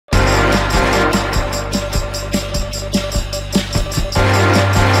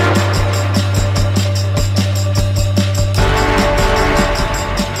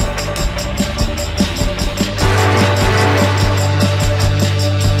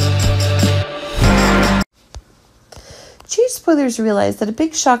spoilers realize that a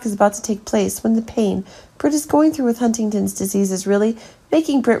big shock is about to take place when the pain Britt is going through with Huntington's disease is really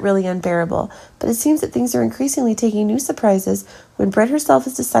making Britt really unbearable. But it seems that things are increasingly taking new surprises when Britt herself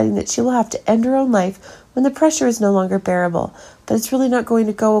is deciding that she will have to end her own life when the pressure is no longer bearable. But it's really not going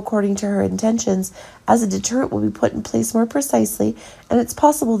to go according to her intentions, as a deterrent will be put in place more precisely, and it's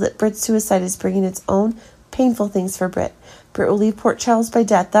possible that Britt's suicide is bringing its own painful things for Britt. Britt will leave Port Charles by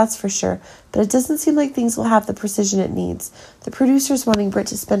death, that's for sure, but it doesn't seem like things will have the precision it needs. The producer's wanting Britt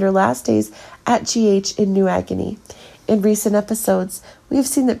to spend her last days at GH in new agony. In recent episodes, we have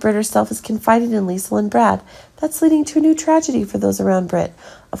seen that Britt herself is confiding in Liesl and Brad. That's leading to a new tragedy for those around Britt.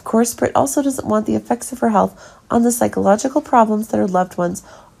 Of course, Britt also doesn't want the effects of her health on the psychological problems that her loved ones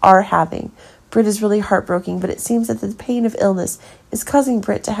are having. Britt is really heartbroken, but it seems that the pain of illness is causing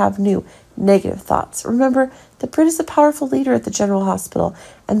Britt to have new negative thoughts. Remember that Britt is a powerful leader at the General Hospital,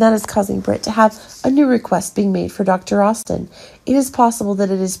 and that is causing Britt to have a new request being made for Dr. Austin. It is possible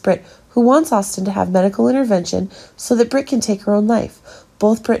that it is Britt who wants Austin to have medical intervention so that Britt can take her own life.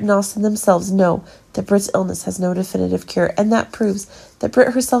 Both Britt and Austin themselves know that Britt's illness has no definitive cure, and that proves that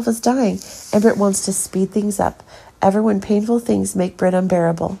Britt herself is dying, and Britt wants to speed things up. Ever when painful things make Britt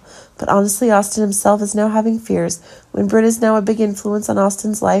unbearable. But honestly, Austin himself is now having fears when Britt is now a big influence on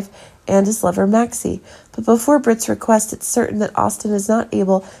Austin's life and his lover Maxie. But before Britt's request, it's certain that Austin is not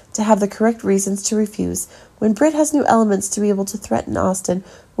able to have the correct reasons to refuse. When Britt has new elements to be able to threaten Austin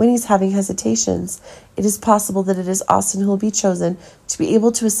when he's having hesitations, it is possible that it is Austin who will be chosen to be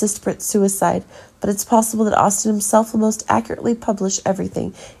able to assist Britt's suicide. But it's possible that Austin himself will most accurately publish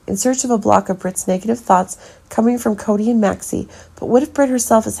everything in search of a block of Britt's negative thoughts coming from Cody and Maxie. But what if Britt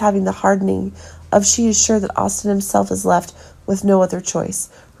herself is having the hardening of she is sure that Austin himself is left with no other choice?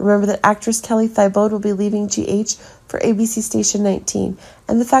 Remember that actress Kelly Thibaud will be leaving GH for ABC Station 19,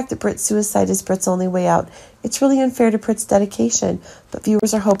 and the fact that Britt's suicide is Britt's only way out. It's really unfair to Britt's dedication, but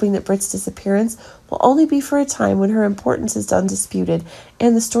viewers are hoping that Britt's disappearance will only be for a time when her importance is undisputed,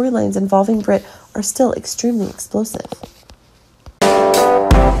 and the storylines involving Britt are still extremely explosive.